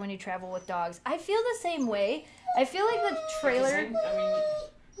trailer when you travel with dogs. I feel the same way. I feel like the trailer.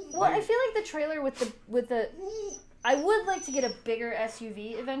 Well, I feel like the trailer with the. I would like to get a bigger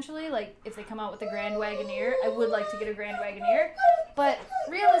SUV eventually. Like if they come out with a Grand Wagoneer, I would like to get a Grand Wagoneer. But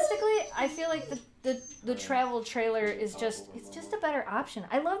realistically, I feel like the travel trailer is just a better option.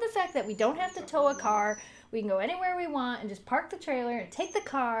 I love the fact that we don't have to tow a car. We can go anywhere we want and just park the trailer and take the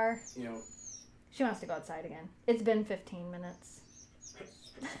car. You know. She wants to go outside again. It's been 15 minutes.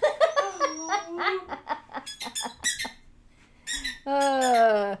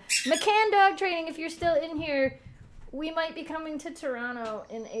 McCann Dog Training, if you're still in here, we might be coming to Toronto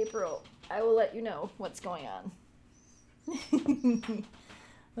in April. I will let you know what's going on.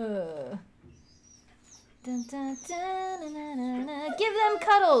 Dun, dun, dun, na, na, na, na. Give them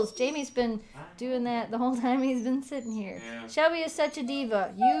cuddles. Jamie's been doing that the whole time he's been sitting here. Yeah. Shelby is such a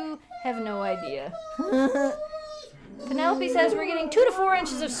diva. You have no idea. Penelope says we're getting 2 to 4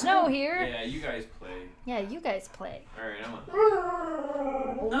 inches of snow here. Yeah, you guys play. Yeah, you guys play. All right, I'm on.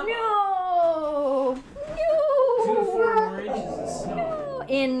 No! 2 to 4 No! more inches of snow.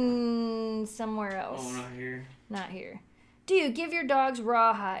 In somewhere else. Oh, not here. Not here. Do you give your dogs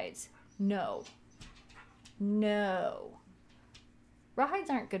raw hides? No. No. Rawhides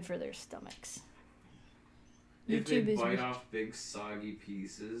aren't good for their stomachs. If they YouTube is- bite off big soggy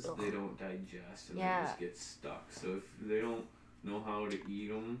pieces, Ugh. they don't digest and Yeah. they just get stuck. So if they don't know how to eat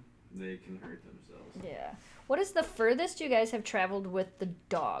them, they can hurt themselves. Yeah. What is the furthest you guys have traveled with the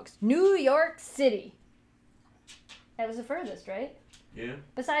dogs? New York City. That was the furthest, right? Yeah.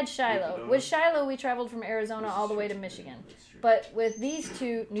 Besides Shiloh. dogs. With Shiloh, we traveled from Arizona all the way to Michigan. But with these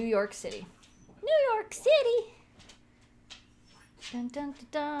two, New York City. New York City! Dun, dun, dun,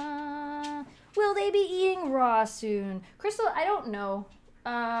 dun. Will they be eating raw soon? Crystal, I don't know.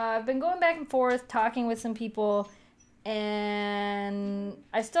 I've been going back and forth, talking with some people, and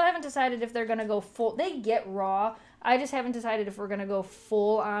I still haven't decided if they're going to go full. They get raw. I just haven't decided if we're going to go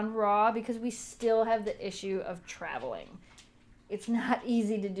full on raw because we still have the issue of traveling. It's not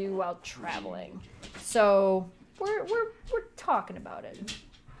easy to do while traveling. So we're talking about it.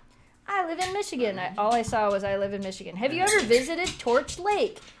 I live in Michigan. All I saw was I live in Michigan. Have you ever visited Torch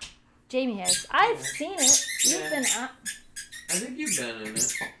Lake? Jamie has. I've seen it. You've been on. I think you've been in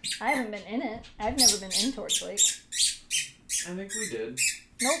it. I haven't been in it. I've never been in Torch Lake. I think we did.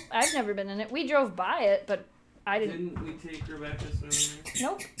 Nope, I've never been in it. We drove by it, but I didn't. Didn't we take Rebecca swimming there?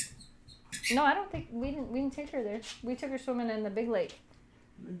 Nope. No, I don't think we didn't take her there. We took her swimming in the big lake,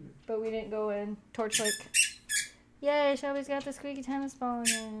 but we didn't go in Torch Lake. Yay, Shelby's got the squeaky tennis ball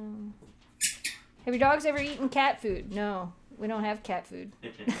again. Have your dogs ever eaten cat food? No, we don't have cat food.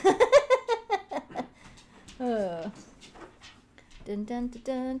 Dun, dun, dun,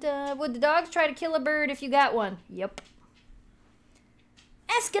 dun, dun. Would the dogs try to kill a bird if you got one? Yep.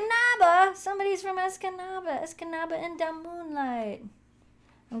 Escanaba! Somebody's from Escanaba. Escanaba in the moonlight.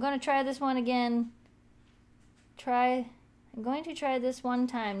 I'm going to try this one again. I'm going to try this one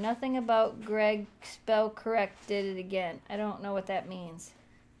time. Nothing about Greg spell correct did it again. I don't know what that means.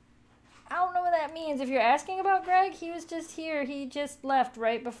 I don't know what that means. If you're asking about Greg, he was just here. He just left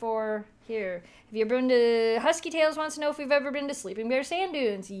right before here. Have you ever been to... Husky Tales wants to know if we've ever been to Sleeping Bear Sand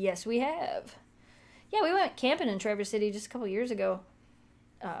Dunes. Yes, we have. Yeah, we went camping in Traverse City just a couple years ago.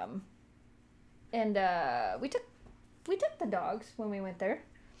 We took the dogs when we went there.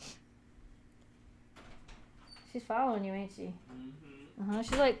 She's following you, ain't she? Mm-hmm.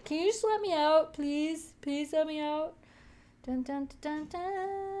 She's like, can you just let me out, please? Please let me out. Dun dun dun dun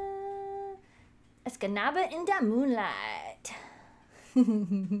dun. Escanaba in the moonlight.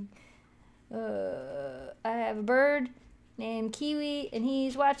 I have a bird named Kiwi, and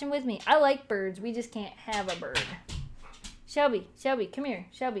he's watching with me. I like birds. We just can't have a bird. Shelby, come here.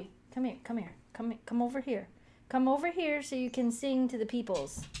 Shelby, come here. Come over here. Come over here so you can sing to the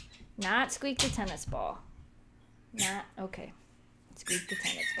peoples. Not squeak the tennis ball. Not, okay. Squeak the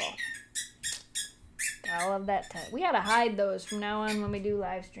tennis ball. I love that time. We gotta hide those from now on when we do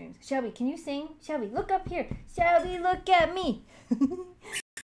live streams. Shelby, can you sing? Shelby, look up here. Shelby, look at me.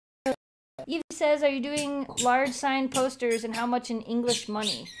 Eve says, are you doing large signed posters and how much in English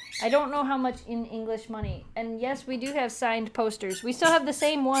money? I don't know how much in English money. And yes, we do have signed posters. We still have the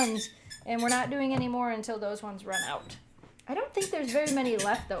same ones, and we're not doing any more until those ones run out. I don't think there's very many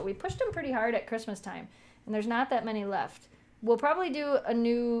left, though. We pushed them pretty hard at Christmas time, and there's not that many left. We'll probably do a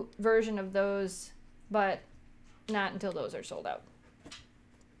new version of those, but not until those are sold out.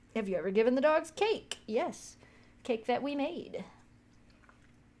 Have you ever given the dogs cake? Yes. Cake that we made.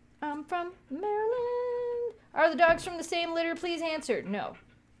 I'm from Maryland. Are the dogs from the same litter? Please answer. No.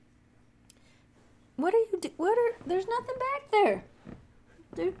 What are you there's nothing back there.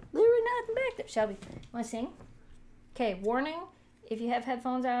 There's literally nothing back there. Shelby, want to sing? Okay, warning. If you have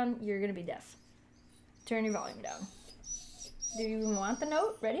headphones on, you're going to be deaf. Turn your volume down. Do you even want the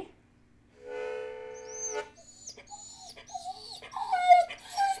note? Ready?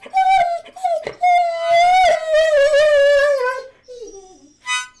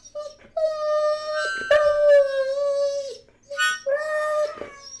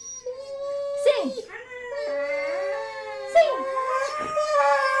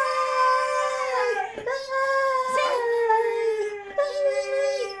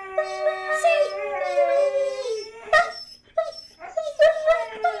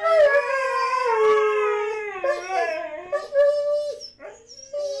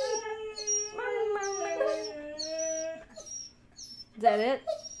 Is that it?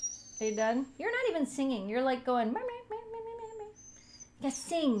 Are you done? You're not even singing. You're like going, meh, meh, meh, meh, meh, meh. You gotta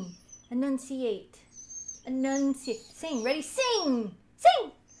sing. Enunciate. Enunciate. Sing. Ready? Sing!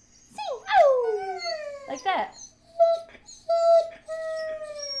 Sing! Sing! Oh! Like that.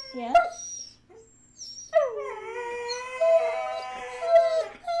 Yeah?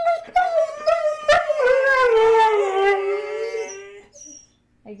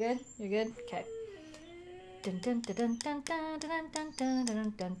 Are you good? You're good? Okay. Dun, dun, dun, dun, dun, dun, dun, dun, dun,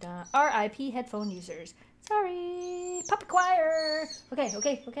 dun, dun, dun. R.I.P. headphone users. Sorry. Puppy choir. Okay,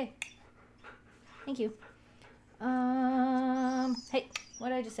 okay, okay. Thank you. Hey, what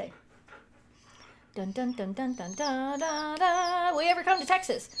did I just say? Dun, dun, dun, dun, dun, dun, dun, dun. Will you ever come to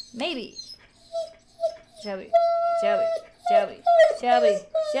Texas? Maybe. Shelby, Shelby, Shelby, Shelby,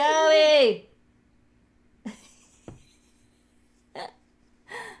 Shelby.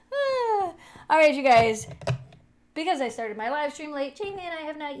 All right, you guys. Because I started my live stream late, Jamie and I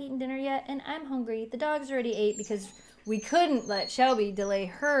have not eaten dinner yet, and I'm hungry. The dogs already ate because we couldn't let Shelby delay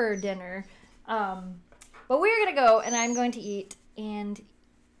her dinner. But we're going to go, and I'm going to eat, and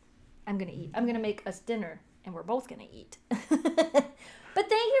I'm going to eat. I'm going to make us dinner, and we're both going to eat. But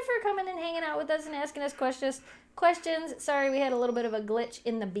thank you for coming and hanging out with us and asking us questions. Sorry, we had a little bit of a glitch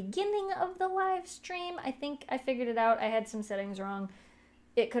in the beginning of the live stream. I think I figured it out. I had some settings wrong.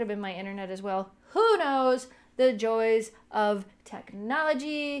 It could have been my internet as well. Who knows? The joys of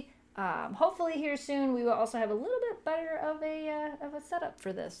technology. Hopefully here soon we will also have a little bit better of a setup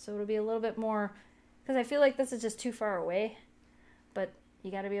for this. So it'll be a little bit more, because I feel like this is just too far away. But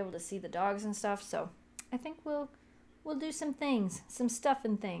you got to be able to see the dogs and stuff. So I think we'll do some things, some stuff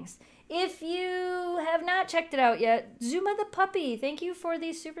and things. If you have not checked it out yet, Zuma the puppy, thank you for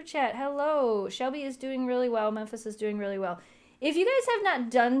the super chat. Hello. Shelby is doing really well. Memphis is doing really well. If you guys have not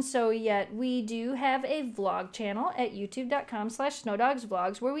done so yet, we do have a vlog channel at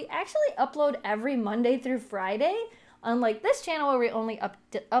youtube.com/snowdogsvlogs where we actually upload every Monday through Friday, unlike this channel where we only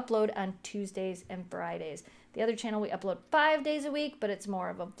upload on Tuesdays and Fridays. The other channel we upload 5 days a week, but it's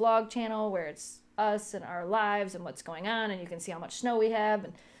more of a vlog channel where it's us and our lives and what's going on, and you can see how much snow we have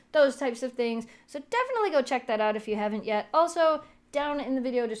and those types of things. So definitely go check that out if you haven't yet. Also, down in the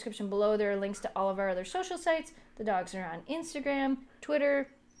video description below, there are links to all of our other social sites. The dogs are on Instagram, Twitter,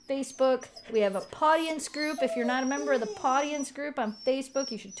 Facebook. We have a Pawdience group. If you're not a member of the Pawdience group on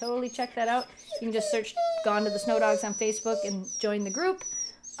Facebook, you should totally check that out. You can just search Gone to the Snow Dogs on Facebook and join the group.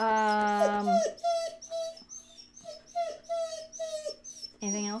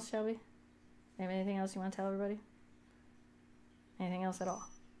 Anything else, Shelby? Have anything else you want to tell everybody? Anything else at all?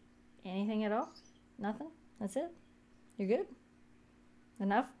 Anything at all? Nothing? That's it? You're good?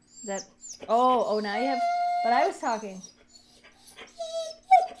 Enough? That? Oh, now you have. But I was talking.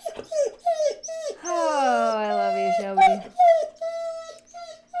 Oh, I love you, Shelby.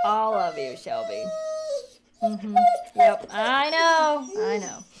 All of you, Shelby. Yep, I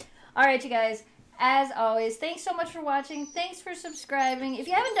know. All right, you guys. As always, thanks so much for watching. Thanks for subscribing. If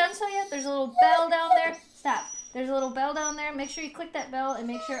you haven't done so yet, there's a little bell down there. Stop. There's a little bell down there. Make sure you click that bell and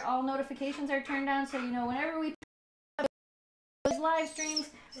make sure all notifications are turned on so you know whenever we post live streams.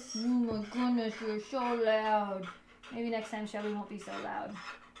 Oh my goodness, you're so loud. Maybe next time Shelby won't be so loud.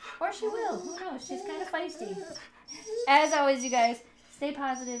 Or she will. Who knows? She's kind of feisty. As always, you guys, stay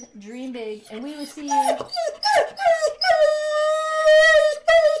positive, dream big, and we will see you.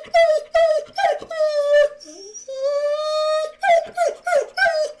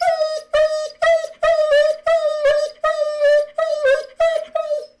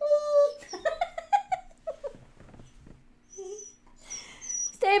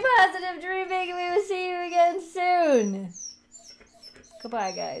 Stay positive, dream big, and we will see you again soon.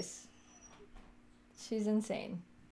 Goodbye, guys. She's insane.